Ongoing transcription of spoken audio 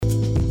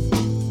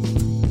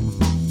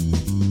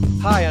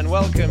Hi, and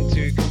welcome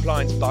to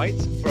Compliance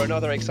Bytes for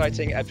another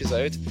exciting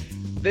episode.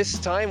 This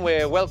time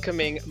we're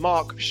welcoming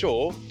Mark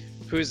Shaw,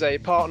 who's a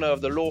partner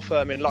of the law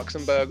firm in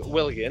Luxembourg,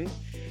 Wilgin,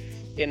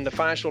 in the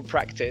financial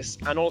practice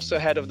and also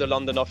head of the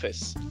London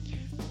office.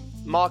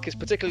 Mark is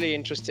particularly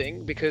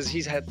interesting because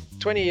he's had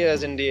 20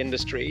 years in the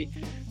industry,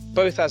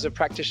 both as a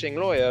practicing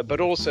lawyer, but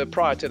also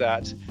prior to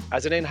that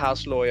as an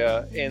in-house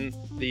lawyer in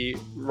the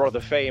rather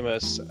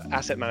famous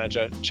asset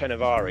manager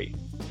Chenevari.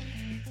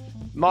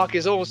 Mark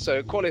is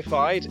also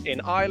qualified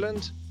in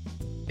Ireland,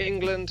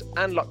 England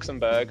and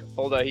Luxembourg,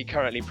 although he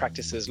currently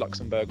practices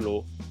Luxembourg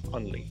law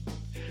only.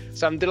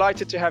 So I'm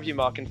delighted to have you,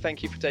 Mark, and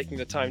thank you for taking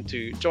the time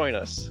to join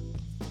us.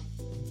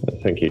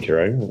 Thank you,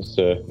 Jerome. That's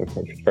a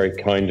very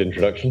kind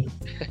introduction.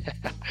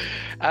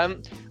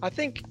 I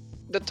think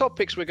the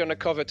topics we're going to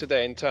cover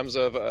today in terms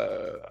of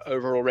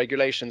overall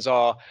regulations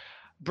are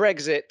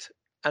Brexit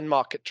and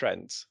market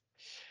trends.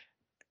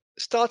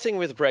 Starting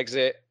with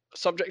Brexit,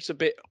 subject's a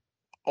bit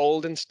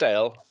old and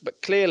stale,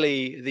 but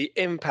clearly the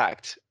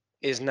impact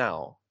is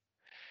now.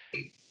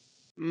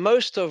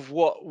 Most of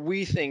what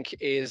we think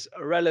is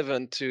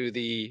relevant to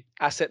the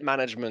asset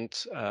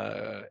management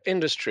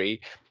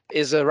industry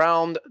is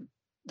around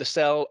the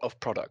sale of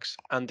products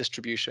and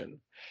distribution.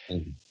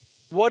 Mm-hmm.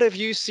 What have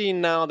you seen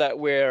now that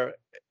we're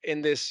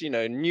in this,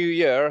 new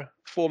year,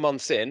 4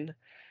 months in,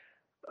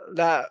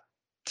 that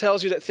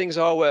tells you that things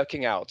are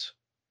working out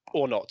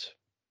or not?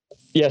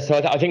 Yeah, so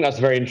I think that's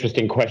a very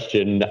interesting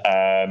question.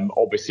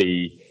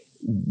 Obviously,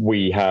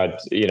 we had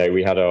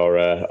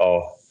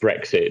our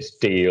Brexit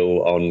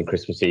deal on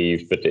Christmas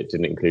Eve, but it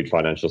didn't include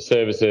financial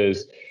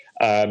services,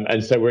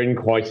 and so we're in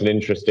quite an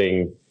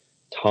interesting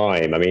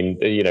time. I mean,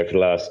 for the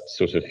last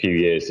sort of few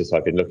years since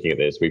I've been looking at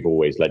this, we've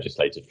always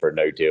legislated for a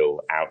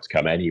no-deal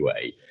outcome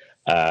anyway.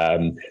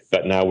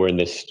 But now we're in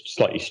this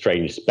slightly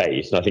strange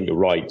space, and I think you're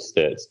right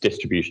that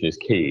distribution is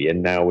key.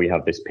 And now we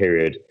have this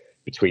period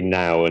between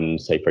now and,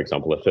 say, for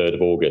example, the 3rd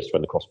of August,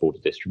 when the cross-border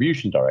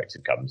distribution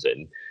directive comes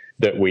in,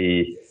 that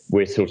we're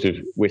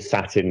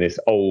sat in this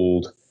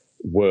old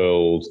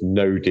world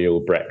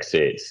no-deal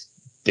Brexit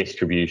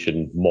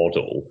distribution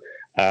model.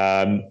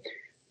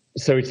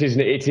 So it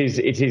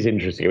is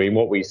interesting. I mean,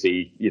 what we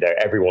see,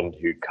 everyone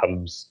who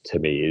comes to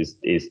me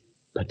is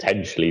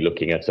potentially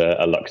looking at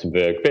a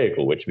Luxembourg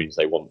vehicle, which means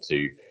they want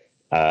to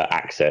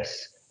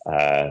access,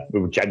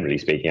 generally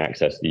speaking,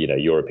 access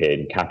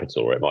European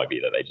capital, or it might be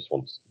that they just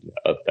want.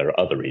 There are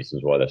other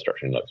reasons why they're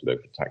structuring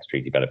Luxembourg for tax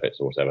treaty benefits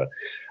or whatever.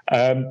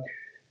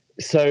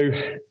 So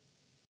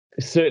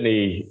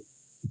certainly,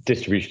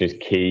 distribution is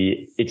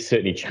key. It's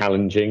certainly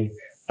challenging.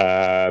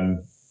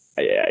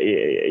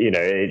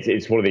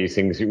 It's one of these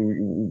things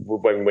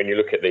when you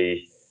look at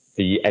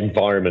the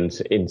environment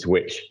into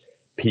which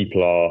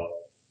people are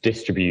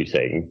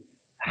distributing,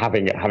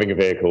 having a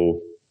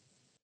vehicle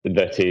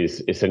that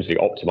is essentially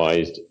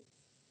optimized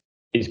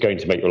is going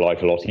to make your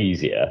life a lot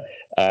easier.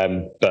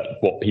 But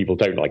what people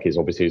don't like is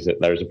that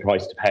there is a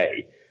price to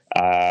pay.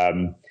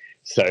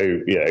 So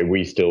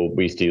we still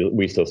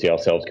see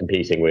ourselves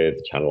competing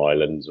with Channel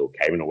Islands or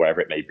Cayman or wherever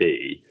it may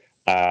be,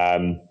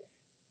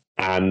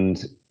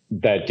 and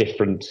they're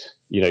different.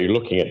 You're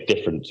looking at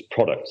different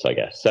products, I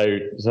guess. So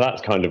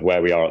that's kind of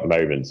where we are at the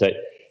moment. So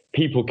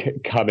people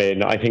come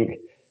in. I think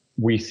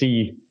we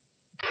see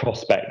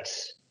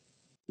prospects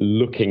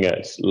looking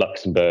at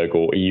Luxembourg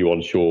or EU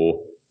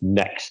onshore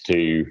next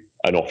to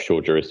an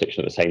offshore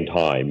jurisdiction at the same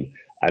time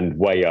and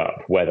weigh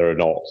up whether or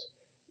not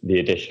the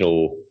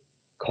additional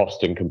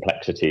cost and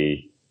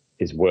complexity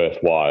is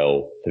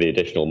worthwhile for the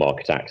additional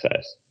market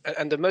access.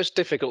 And the most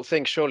difficult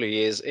thing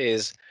surely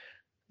is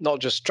not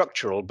just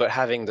structural, but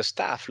having the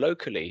staff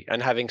locally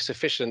and having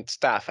sufficient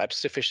staff at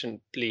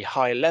sufficiently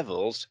high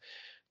levels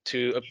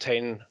to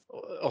obtain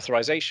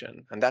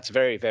authorization. And that's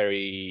very,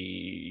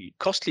 very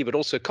costly, but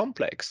also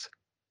complex.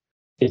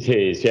 It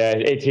is, yeah,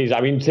 it is. I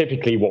mean,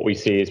 typically what we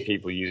see is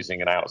people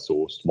using an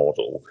outsourced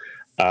model.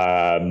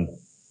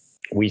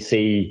 We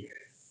see,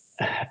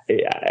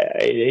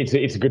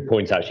 it's a good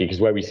point actually,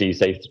 because where we see,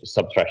 say,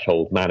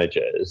 sub-threshold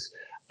managers,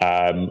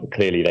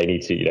 clearly they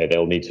need to,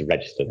 they'll need to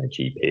register their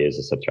GP as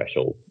a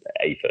sub-threshold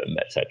AIFM,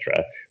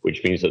 etc.,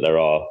 which means that there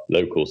are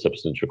local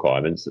substance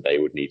requirements that they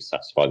would need to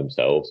satisfy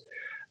themselves.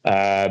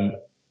 And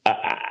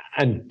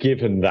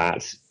given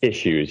that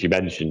issue, as you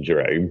mentioned,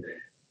 Jerome,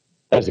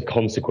 as a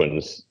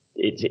consequence,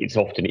 it's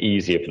often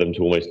easier for them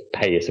to almost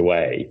pay it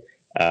away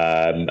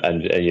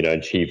and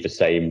achieve the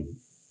same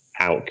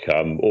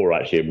outcome, or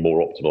actually a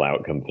more optimal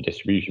outcome for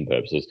distribution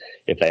purposes,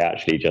 if they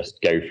actually just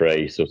go for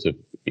a sort of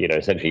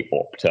essentially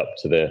opt up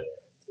to the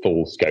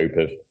full scope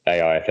of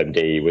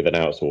AIFMD with an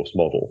outsourced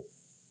model.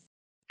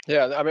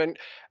 Yeah, I mean,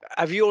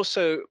 have you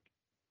also,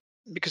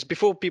 because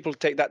before people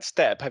take that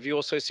step, have you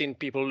also seen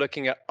people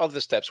looking at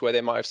other steps where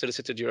they might have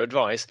solicited your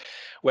advice,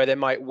 where they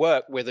might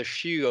work with a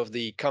few of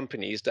the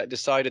companies that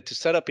decided to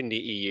set up in the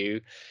EU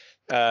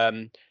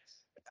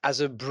as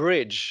a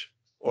bridge,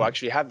 or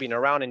actually have been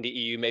around in the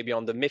EU, maybe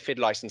on the MiFID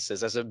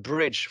licenses, as a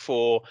bridge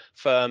for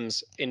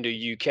firms in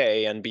the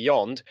UK and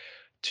beyond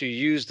to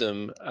use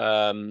them,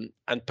 and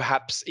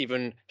perhaps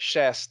even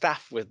share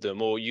staff with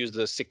them, or use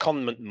the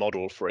secondment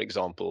model, for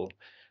example,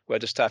 where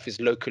the staff is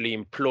locally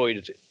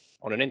employed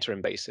on an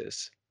interim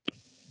basis?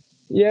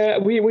 Yeah,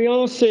 we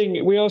are seeing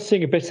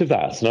a bit of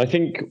that, and I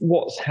think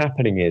what's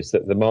happening is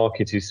that the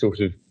market is sort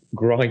of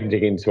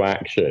grinding into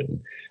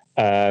action.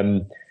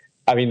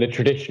 I mean, the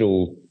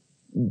traditional,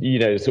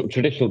 sort of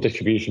traditional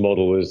distribution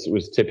model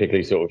was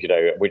typically sort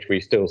of, which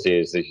we still see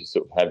as the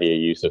sort of heavier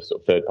use of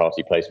sort of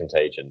third-party placement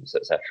agents,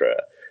 etc.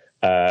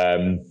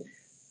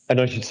 And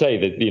I should say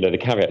that the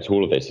caveat to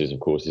all of this is, of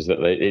course, is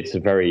that it's a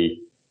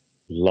very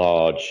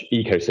large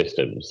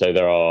ecosystem. So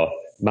there are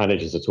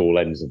managers at all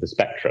ends of the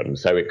spectrum.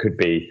 So it could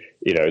be,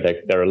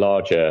 there are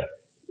larger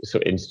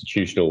sort of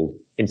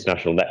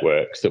international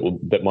networks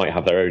that might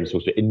have their own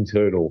sort of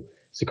internal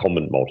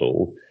secondment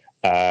model.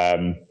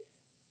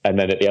 And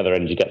then at the other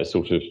end, you get a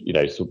sort of,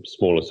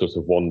 smaller sort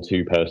of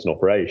 1-2 person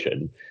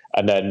operation.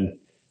 And then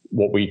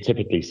what we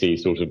typically see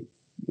sort of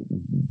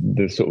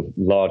the sort of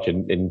large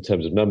in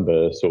terms of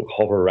number sort of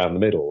hover around the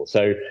middle.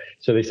 So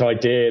this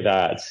idea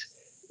that,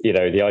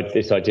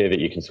 this idea that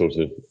you can sort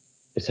of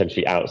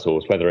essentially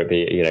outsource, whether it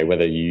be,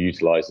 whether you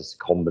utilize a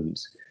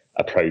secondment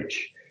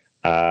approach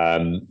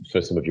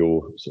for some of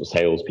your sort of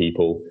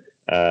salespeople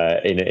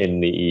in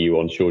the EU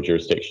onshore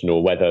jurisdiction,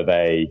 or whether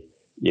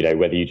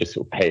whether you just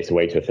sort of pay it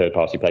away to a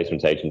third-party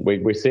placement agent.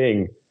 We're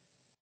seeing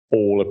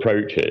all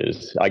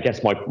approaches. I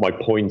guess my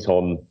point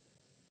on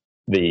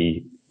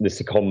the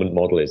secondment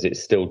model is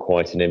it's still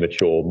quite an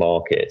immature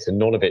market, and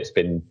none of it's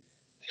been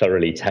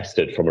thoroughly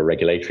tested from a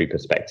regulatory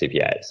perspective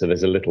yet. So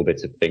there's a little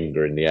bit of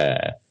finger in the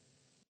air.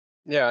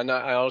 Yeah, and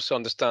I also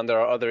understand there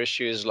are other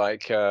issues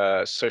like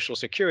social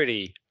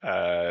security,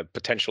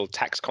 potential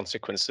tax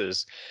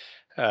consequences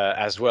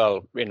as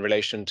well in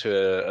relation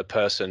to a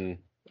person,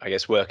 I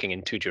guess, working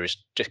in 2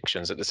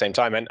 jurisdictions at the same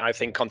time. And I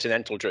think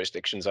continental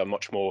jurisdictions are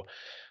much more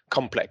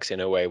complex in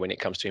a way when it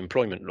comes to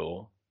employment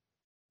law.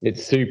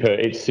 It's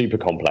super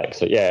complex.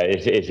 So yeah,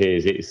 it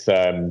is. It's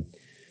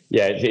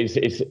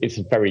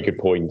a very good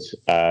point,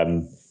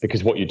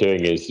 because what you're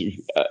doing is,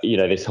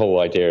 this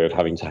whole idea of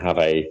having to have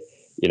a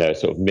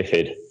sort of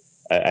MiFID,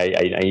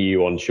 a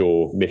EU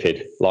onshore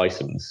MiFID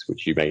license,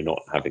 which you may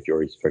not have if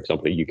you're, for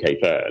example, a UK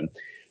firm.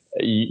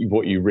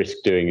 What you risk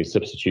doing is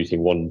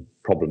substituting one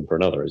problem for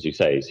another, as you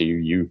say. So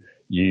you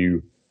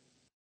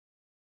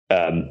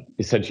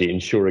essentially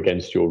insure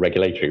against your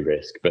regulatory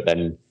risk, but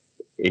then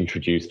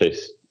introduce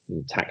this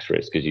tax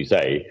risk, as you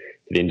say,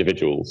 for the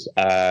individuals.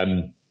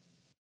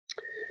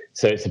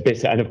 So it's a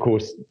bit, and of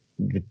course,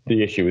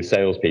 the issue with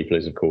salespeople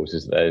is, of course,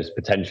 is there's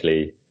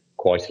potentially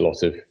quite a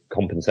lot of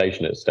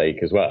compensation at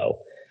stake as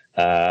well.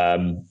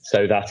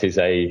 So that is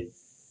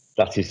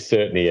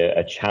certainly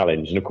a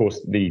challenge, and of course,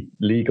 the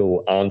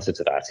legal answer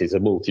to that is a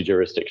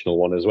multi-jurisdictional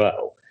one as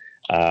well.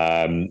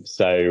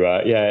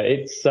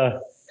 It's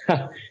a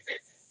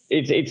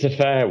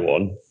fair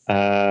one,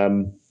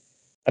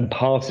 and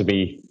part of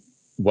me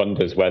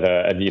wonders whether,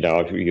 and I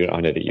know that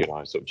you and I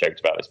have sort of joked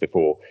about this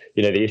before.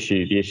 The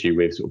issue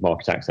with sort of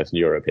market access in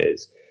Europe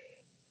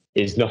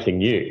is nothing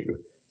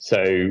new.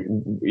 So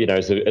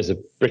as a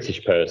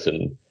British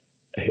person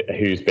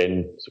who's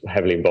been sort of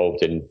heavily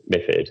involved in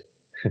MiFID,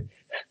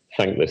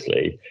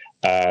 thanklessly,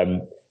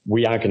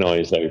 we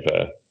agonise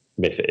over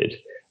MiFID,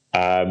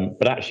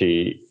 but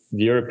actually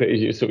Europe,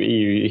 sort of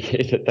EU,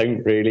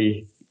 don't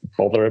really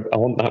bothered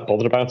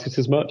about it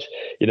as much.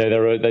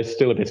 There's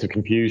still a bit of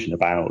confusion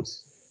about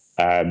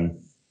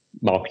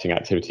marketing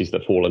activities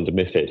that fall under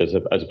MiFID as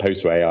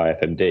opposed to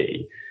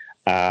AIFMD.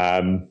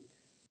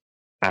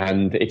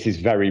 And it is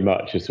very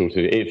much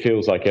it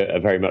feels like a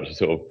very much a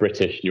sort of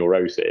British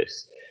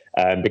neurosis,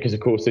 because of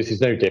course this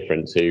is no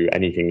different to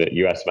anything that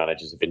US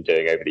managers have been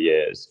doing over the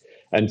years.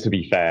 And to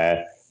be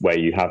fair, where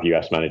you have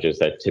US managers,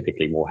 they're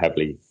typically more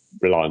heavily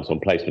reliant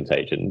on placement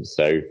agents,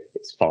 so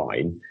it's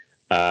fine,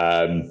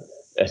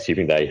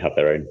 assuming they have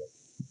their own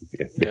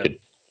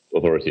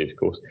authority, of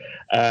course.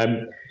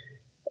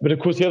 But of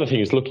course, the other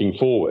thing is, looking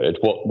forward,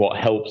 what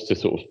helps to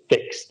sort of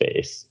fix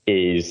this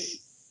is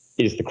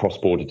the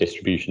cross-border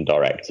distribution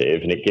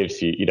directive, and it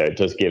gives you, it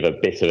does give a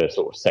bit of a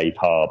sort of safe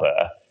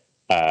harbour,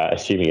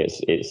 assuming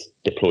it's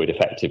deployed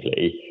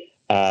effectively.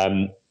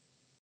 And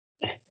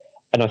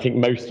I think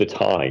most of the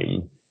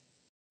time,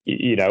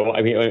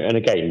 and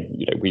again,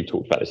 we've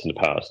talked about this in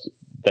the past.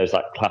 There's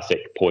that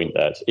classic point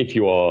that if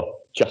you are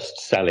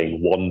just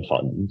selling one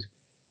fund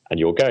and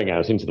you're going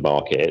out into the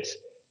market,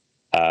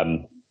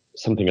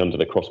 something under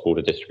the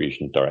cross-border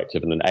distribution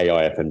directive and an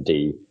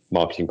AIFMD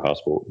marketing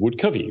passport would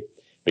cover you,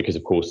 because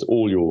of course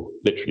all you're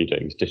literally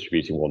doing is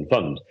distributing one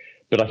fund.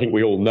 But I think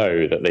we all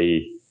know that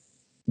the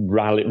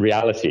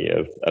reality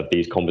of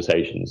these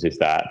conversations is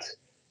that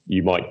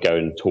you might go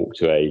and talk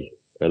to a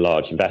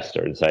large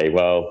investor and say,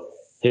 well,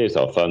 here's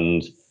our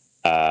fund,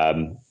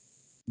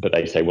 but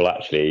they say, well,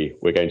 actually,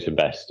 we're going to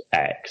invest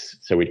X,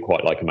 so we'd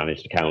quite like a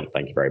managed account,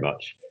 thank you very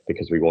much,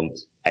 because we want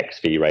X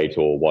fee rate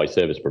or Y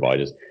service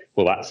providers.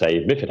 Well, that's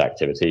a MiFID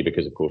activity,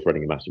 because, of course,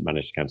 running a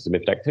managed account is a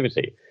MiFID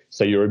activity.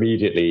 So you're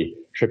immediately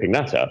tripping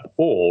that up.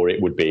 Or it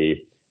would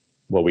be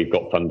well, we've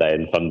got Fund A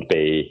and Fund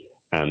B,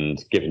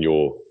 and given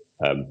your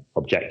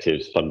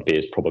objectives, Fund B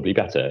is probably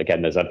better.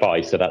 Again, there's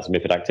advice, so that's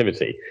MiFID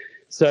activity.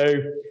 So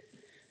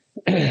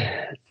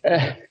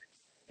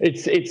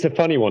it's a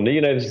funny one.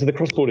 So the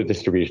cross-border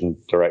distribution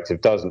directive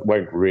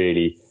won't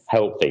really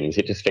help things.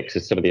 It just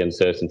fixes some of the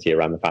uncertainty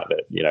around the fact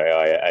that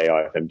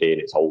AIFMD in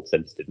its old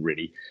sense didn't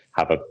really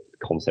have a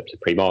concept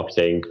of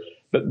pre-marketing.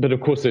 But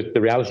of course,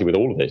 the reality with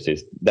all of this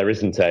is there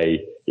isn't I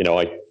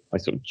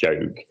sort of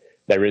joke,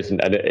 there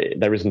isn't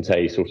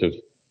a sort of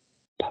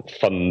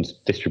fund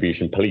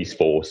distribution police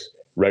force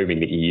roaming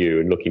the EU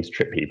and looking to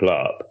trip people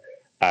up.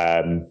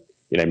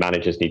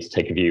 Managers need to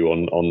take a view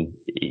on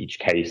each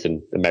case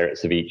and the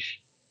merits of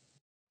each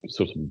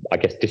sort of, I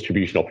guess,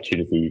 distribution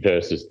opportunity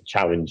versus the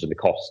challenge and the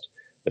cost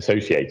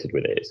associated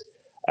with it.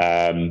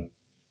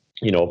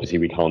 Obviously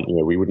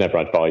we would never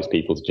advise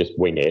people to just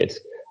wing it.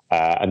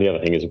 And the other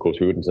thing is, of course,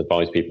 we wouldn't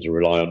advise people to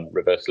rely on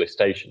reverse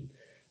solicitation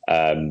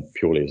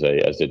purely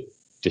as a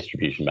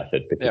distribution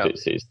method,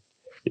 because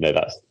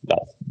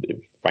that's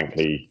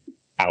frankly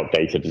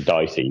outdated and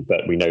dicey,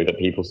 but we know that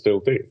people still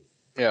do.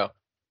 Yeah.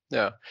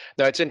 No,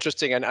 it's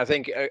interesting. And I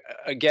think,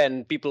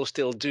 again, people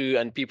still do,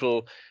 and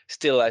people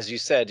still, as you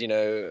said,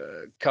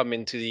 come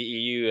into the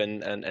EU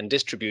and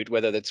distribute,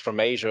 whether that's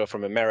from Asia or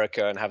from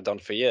America, and have done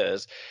for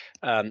years,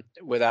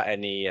 without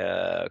any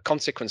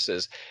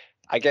consequences.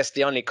 I guess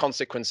the only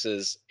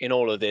consequences in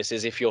all of this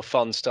is if your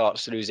fund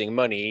starts losing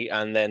money,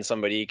 and then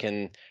somebody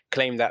can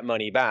claim that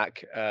money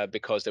back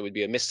because there would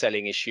be a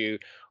mis-selling issue,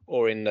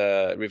 or in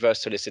the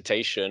reverse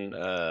solicitation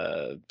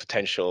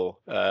potential.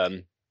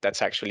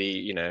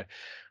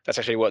 That's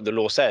actually what the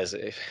law says.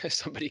 If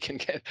somebody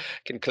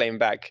can claim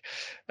back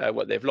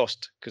what they've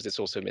lost, because it's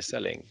also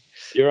mis-selling.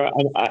 You're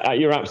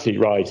absolutely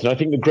right, and I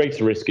think the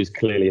greater risk is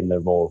clearly in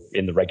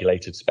the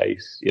regulated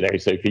space.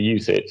 So for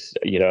UCITS,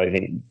 I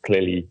think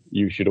clearly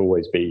you should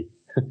always be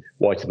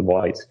whiter than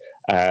white.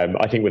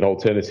 I think with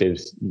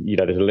alternatives,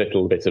 there's a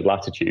little bit of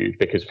latitude,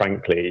 because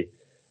frankly,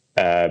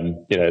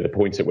 the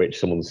point at which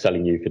someone's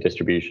selling you for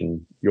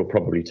distribution, you're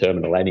probably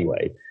terminal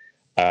anyway.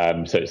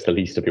 So it's the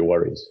least of your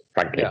worries,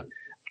 frankly. Yeah.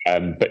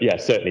 But yeah,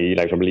 certainly,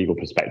 from a legal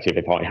perspective,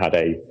 if I had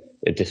a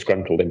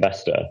disgruntled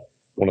investor,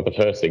 one of the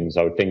first things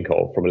I would think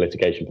of from a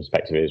litigation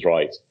perspective is,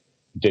 right,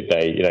 did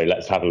they,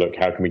 let's have a look,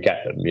 how can we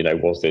get them?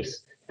 Was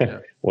this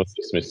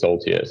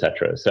missold to you,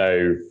 etc.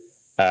 So,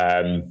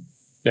 and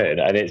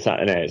it's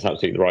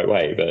absolutely the right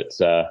way. But,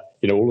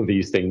 all of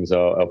these things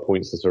are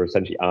points that are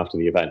essentially after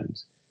the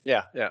event.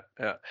 Yeah.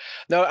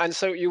 No, and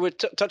so you were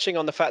touching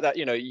on the fact that,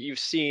 you've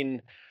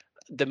seen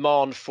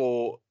demand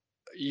for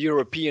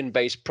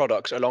European-based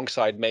products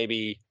alongside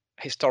maybe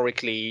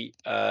historically,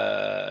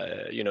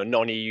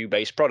 non-EU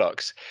based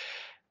products.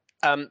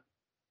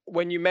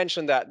 When you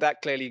mentioned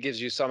that clearly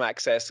gives you some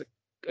access.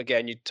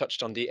 Again, you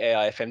touched on the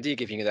AIFMD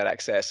giving you that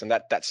access, and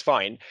that's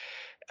fine.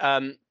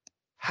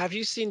 Have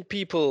you seen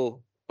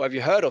people, or have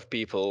you heard of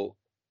people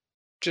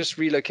just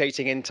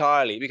relocating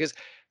entirely? Because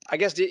I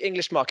guess the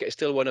English market is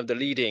still one of the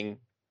leading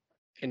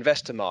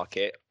investor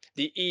market.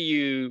 The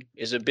EU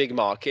is a big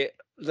market.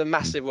 The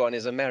massive one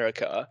is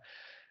America.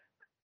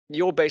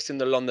 You're based in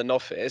the London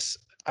office.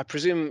 I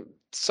presume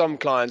some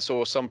clients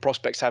or some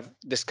prospects have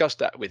discussed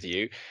that with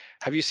you.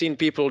 Have you seen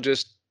people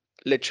just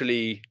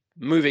literally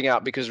moving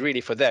out because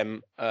really for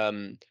them,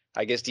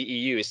 I guess the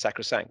EU is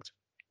sacrosanct?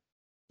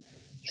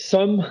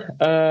 Some,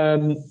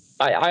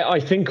 I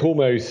think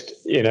almost,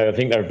 I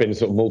think there have been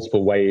sort of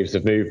multiple waves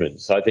of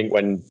movements. So I think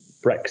when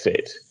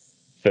Brexit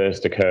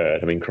first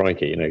occurred, I mean,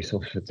 crikey,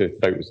 sort of the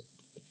vote was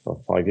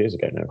 5 years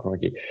ago now,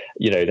 crikey.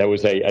 There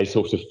was a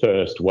sort of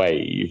first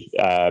wave.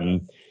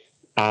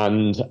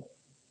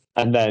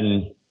 And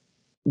then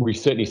we've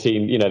certainly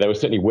seen, there were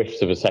certainly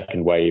whiffs of a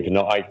second wave. And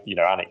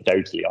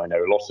anecdotally, I know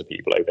a lot of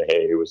people over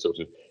here who were sort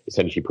of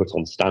essentially put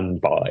on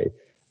standby,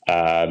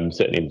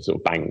 certainly in sort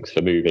of banks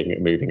for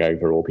moving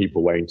over, or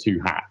people wearing two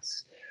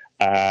hats.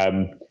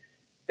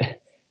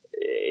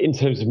 In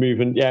terms of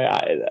movement,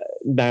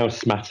 now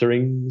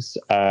smatterings.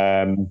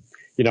 I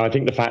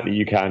think the fact that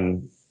you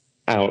can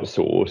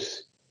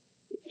outsource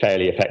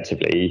fairly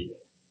effectively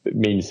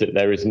means that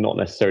there is not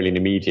necessarily an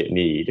immediate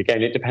need.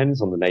 Again, it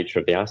depends on the nature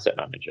of the asset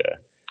manager,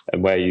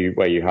 and where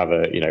you have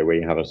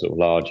a sort of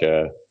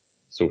larger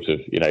sort of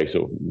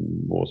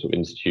more sort of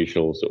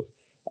institutional sort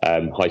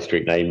of high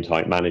street name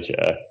type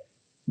manager,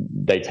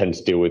 they tend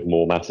to deal with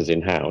more matters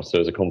in house. So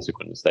as a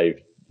consequence,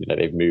 they've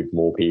moved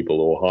more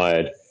people or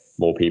hired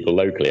more people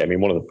locally. I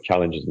mean, one of the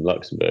challenges in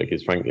Luxembourg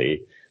is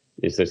frankly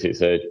that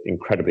it's an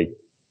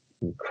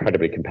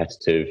incredibly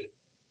competitive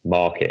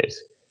market.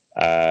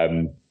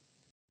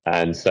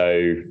 And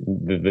so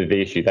the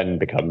issue then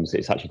becomes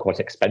it's actually quite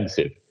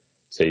expensive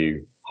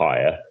to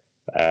hire.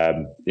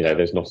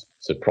 There's not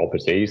of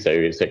property, so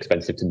it's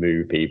expensive to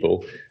move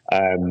people.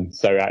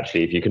 So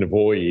actually, if you can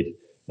avoid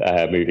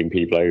moving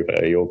people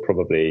over, you're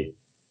probably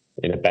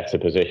in a better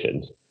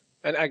position.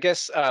 And I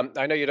guess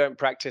I know you don't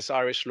practice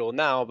Irish law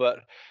now, but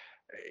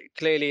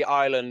clearly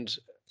Ireland,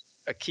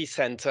 a key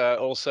centre,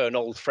 also an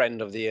old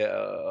friend of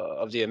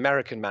the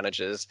American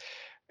managers.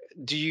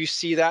 Do you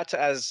see that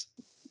as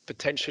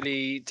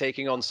potentially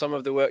taking on some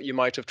of the work you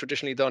might have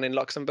traditionally done in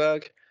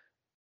Luxembourg?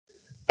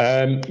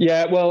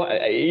 Yeah, well,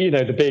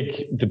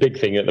 the big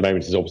thing at the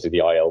moment is obviously the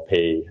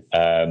ILP,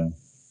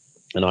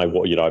 and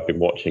I've been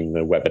watching the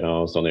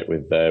webinars on it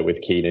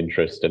with keen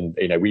interest, and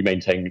we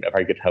maintain a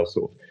very good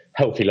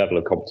healthy level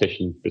of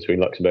competition between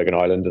Luxembourg and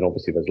Ireland, and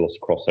obviously there's lots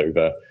of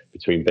crossover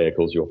between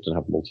vehicles. You often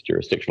have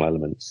multi-jurisdictional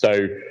elements,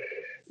 so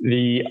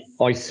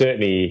I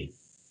certainly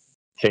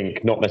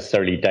think not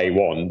necessarily day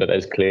one, but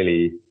there's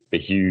clearly a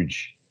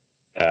huge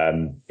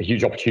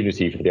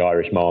opportunity for the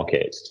Irish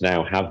markets to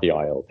now have the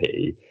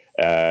ILP.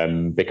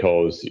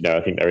 Because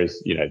I think there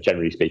is,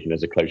 generally speaking,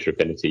 there's a closer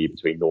affinity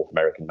between North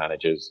American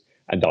managers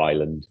and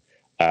Ireland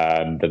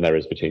than there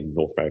is between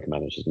North American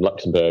managers and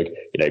Luxembourg.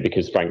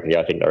 Because frankly,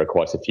 I think there are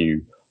quite a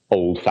few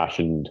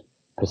old-fashioned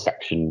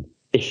perception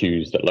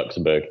issues that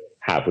Luxembourg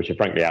have, which are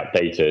frankly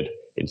outdated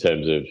in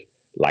terms of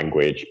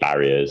language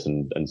barriers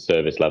and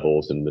service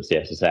levels and the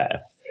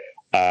CSSF.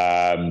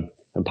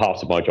 And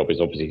part of my job is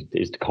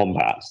to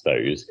combat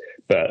those,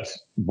 but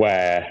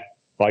where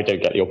I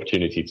don't get the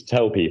opportunity to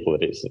tell people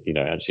that it's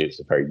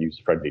a very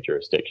user-friendly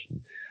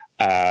jurisdiction,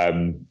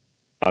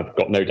 I've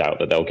got no doubt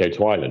that they'll go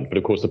to Ireland. But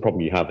of course, the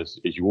problem you have, as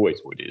you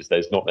always would, is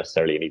there's not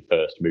necessarily any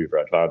first mover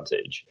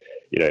advantage.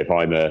 If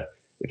I'm an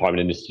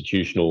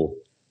institutional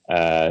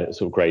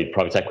sort of grade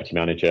private equity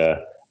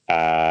manager,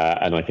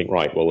 and I think,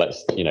 right, well,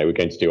 we're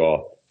going to do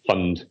our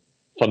fund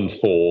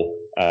 4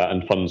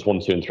 and funds 1,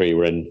 2, and 3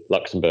 were in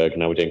Luxembourg, and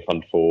now we're doing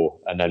fund 4,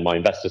 and then my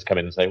investors come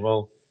in and say,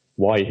 well,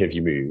 why have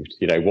you moved?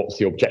 What's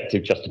the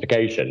objective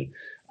justification?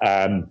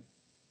 And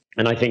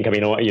I think,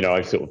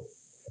 I've sort of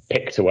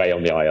picked away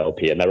on the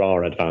ILP, and there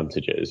are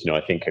advantages.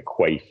 I think a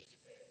Quaife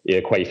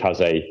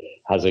has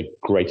a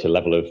greater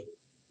level of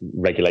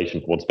regulation,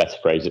 for want of a better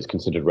phrase. It's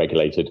considered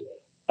regulated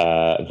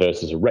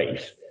versus a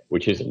RAIF,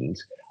 which isn't.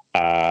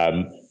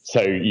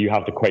 So you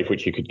have the Quaife,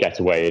 which you could get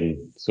away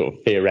in sort of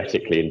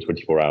theoretically in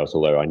 24 hours,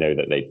 although I know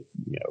that they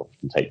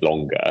often take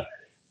longer.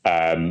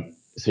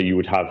 So you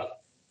would have,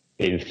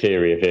 in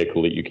theory, a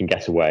vehicle that you can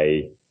get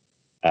away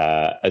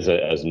as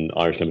an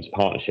Irish limited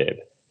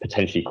partnership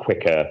potentially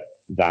quicker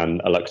than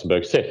a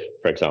Luxembourg SIF,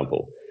 for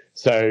example.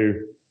 So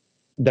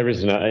there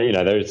is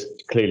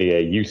clearly a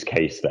use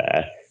case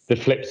there. The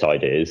flip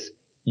side is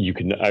you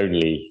can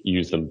only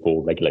use them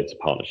for regulated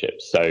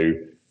partnerships. So,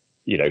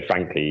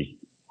 frankly,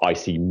 I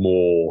see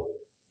more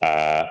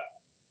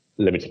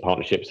limited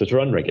partnerships that are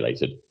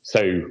unregulated.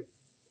 So,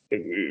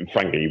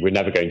 frankly, we're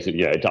never going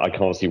to, I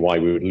can't see why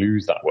we would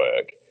lose that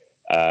work.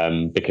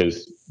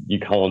 Because you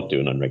can't do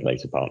an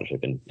unregulated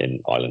partnership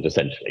in Ireland,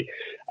 essentially.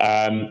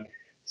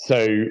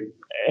 So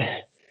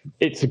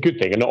it's a good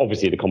thing, and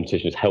obviously the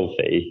competition is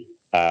healthy.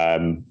 I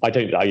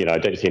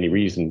don't see any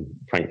reason,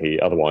 frankly,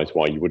 otherwise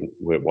why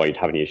you'd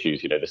have any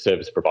issues. The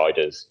service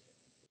providers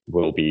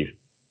will be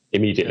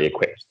immediately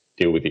equipped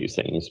to deal with these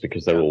things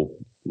because they're all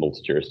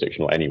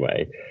multi-jurisdictional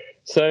anyway.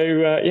 So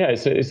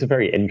it's a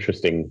very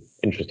interesting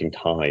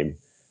time.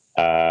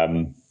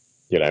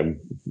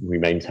 We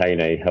maintain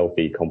a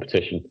healthy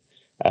competition.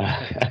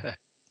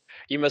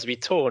 You must be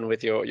torn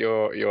with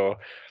your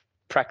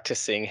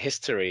practicing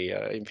history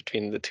in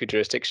between the two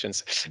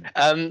jurisdictions.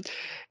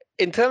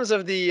 In terms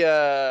of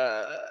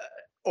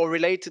or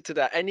related to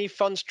that, any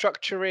fund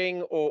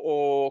structuring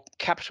or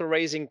capital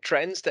raising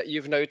trends that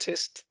you've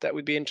noticed that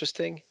would be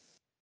interesting?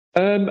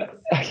 I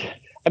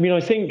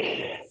think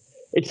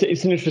it's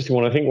an interesting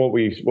one. I think what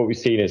we've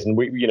seen is, and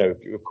we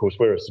of course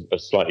we're a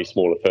slightly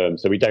smaller firm,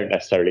 so we don't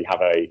necessarily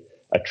have a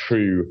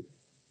true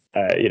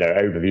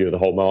overview of the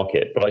whole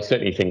market. But I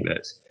certainly think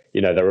that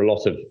there are a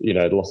lot of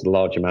the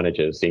larger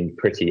managers seemed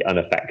pretty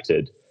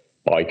unaffected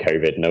by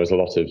COVID, and there was a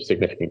lot of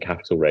significant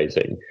capital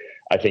raising.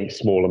 I think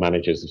smaller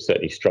managers have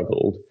certainly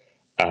struggled,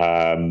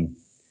 and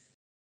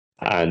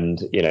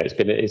it's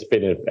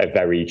been a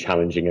very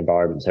challenging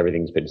environment.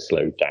 Everything's been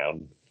slowed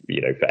down,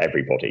 for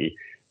everybody.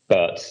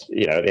 But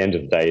at the end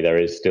of the day,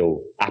 there is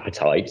still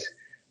appetite.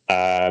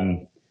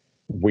 My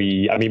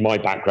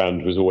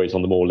background was always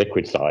on the more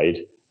liquid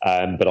side,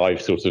 but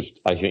I've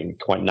I think,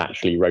 quite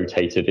naturally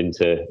rotated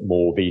into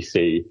more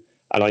VC,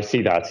 and I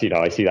see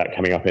that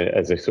coming up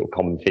as a sort of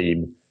common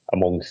theme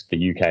amongst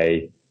the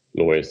UK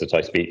lawyers that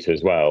I speak to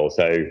as well.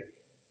 So,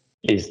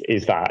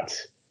 is that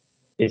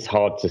it's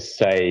hard to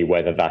say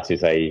whether that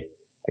is a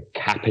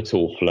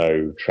capital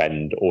flow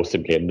trend or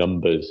simply a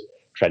numbers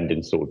trend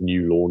in sort of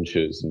new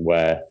launches and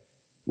where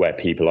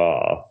people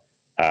are,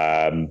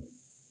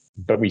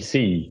 but we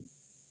see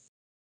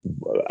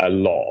a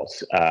lot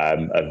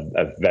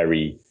of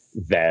very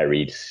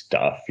varied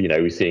stuff.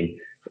 We're seeing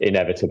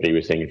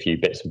a few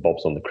bits and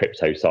bobs on the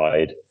crypto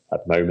side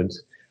at the moment,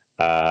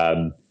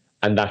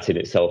 and that in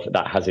itself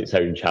has its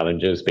own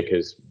challenges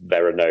because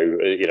there are no,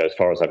 as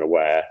far as I'm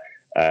aware,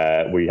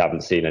 we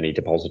haven't seen any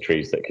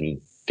depositories that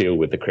can deal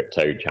with the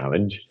crypto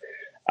challenge.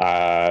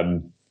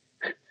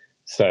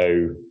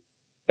 So,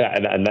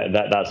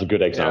 that's a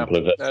good example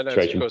of a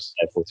situation.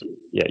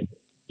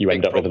 You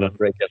end up with an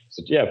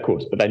unregulated, of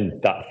course, but then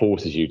that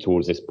forces you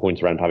towards this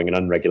point around having an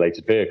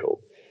unregulated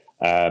vehicle.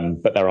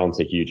 But there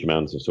aren't a huge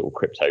amount of sort of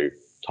crypto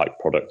type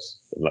products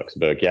in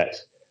Luxembourg yet.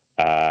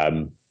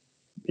 Everyone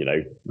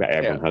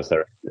has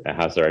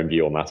their own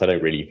view on that. I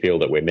don't really feel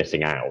that we're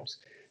missing out,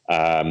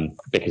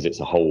 because it's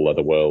a whole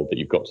other world that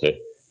you've got to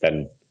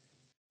then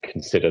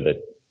consider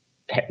the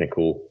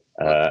technical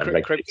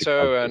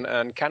crypto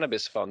and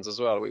cannabis funds as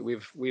well.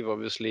 We've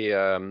obviously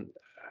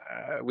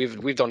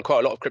we've done quite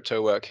a lot of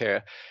crypto work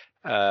here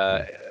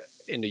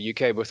in the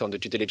UK, both on the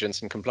due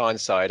diligence and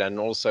compliance side, and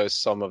also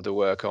some of the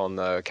work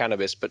on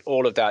cannabis. But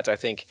all of that, I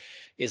think,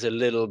 is a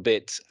little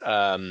bit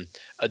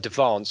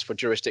advanced for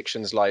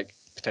jurisdictions like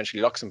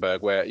potentially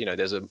Luxembourg, where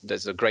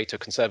there's a greater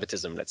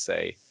conservatism, let's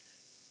say.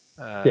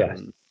 Yeah,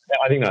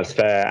 I think that's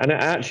fair. And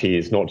it actually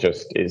is not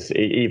just, it's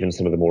even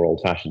some of the more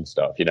old-fashioned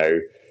stuff.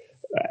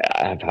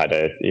 I've had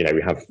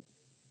we have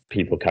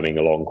people coming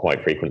along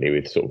quite frequently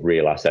with sort of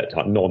real asset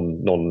type,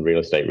 non-real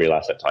estate, real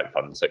asset type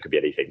funds. So it could be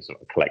anything,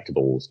 sort of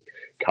collectibles,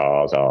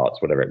 cars,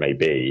 arts, whatever it may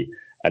be.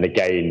 And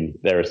again,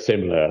 there are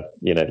similar,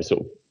 the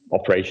sort of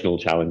operational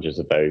challenges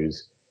of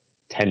those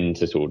tend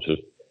to sort of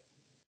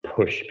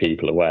push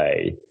people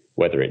away,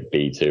 whether it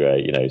be to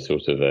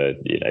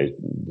the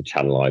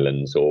Channel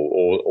Islands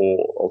or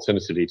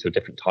alternatively to a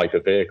different type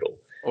of vehicle.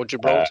 Or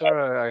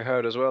Gibraltar, I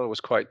heard as well, was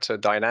quite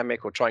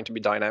dynamic, or trying to be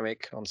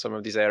dynamic on some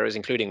of these areas,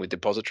 including with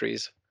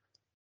depositories.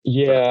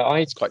 Yeah,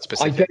 it's quite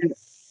specific.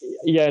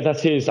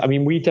 That is. I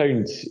mean, we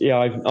don't. Yeah,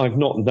 I've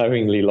not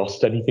knowingly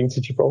lost anything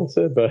to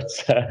Gibraltar, but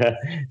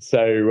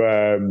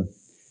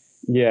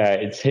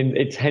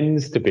it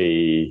tends to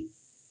be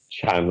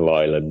Channel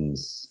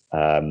Islands.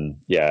 And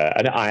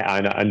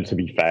to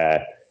be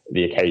fair,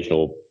 the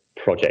occasional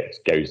project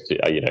goes to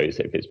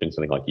if it's been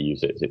something like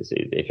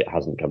if it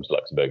hasn't come to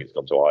Luxembourg, it's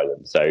gone to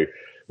Ireland. So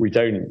we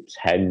don't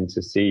tend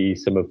to see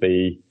some of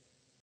the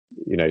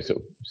sort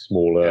of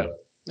smaller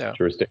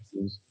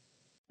jurisdictions.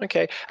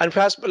 Okay, and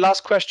perhaps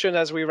last question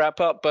as we wrap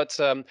up, but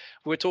we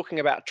were talking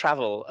about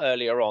travel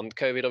earlier on.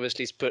 COVID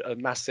obviously has put a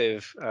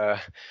massive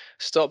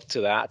stop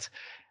to that.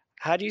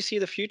 How do you see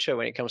the future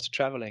when it comes to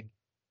traveling?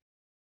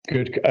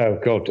 Good. Oh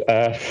God.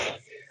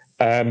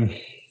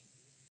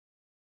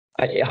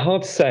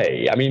 Hard to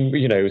say. I mean,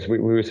 we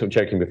were sort of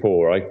joking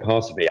before. I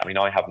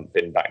haven't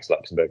been back to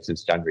Luxembourg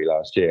since January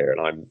last year,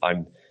 and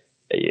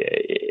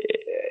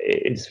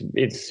it's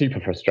super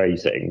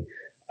frustrating.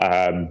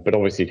 But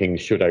obviously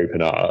things should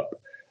open up.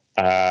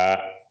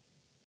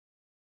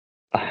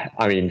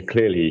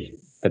 Clearly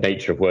the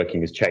nature of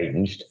working has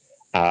changed,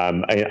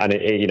 and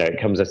it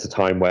comes at a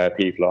time where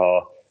people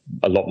are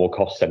a lot more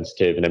cost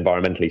sensitive and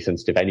environmentally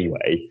sensitive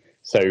anyway.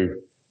 So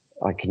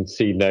I can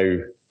see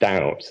no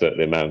doubt that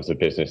the amounts of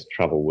business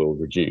travel will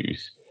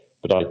reduce.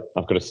 But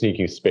I've got a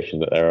sneaking suspicion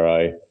that there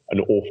are an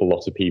awful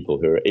lot of people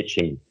who are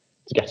itching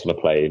to get on a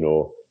plane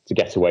or to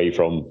get away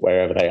from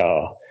wherever they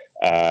are.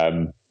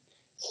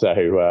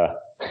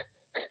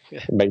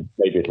 Maybe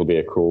it'll be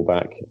a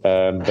crawlback,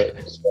 but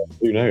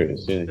who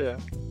knows? Yeah.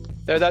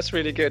 No, that's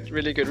really good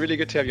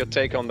to have your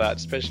take on that,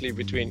 especially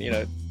between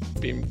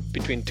being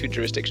between two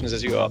jurisdictions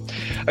as you are.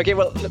 Okay,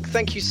 well, look,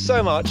 thank you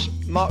so much,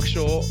 Mark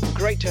Shaw.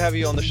 Great to have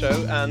you on the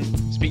show, and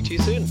speak to you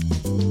soon.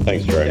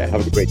 Thanks, Jerome.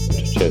 Have a great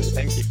day. Cheers.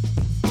 Thank you.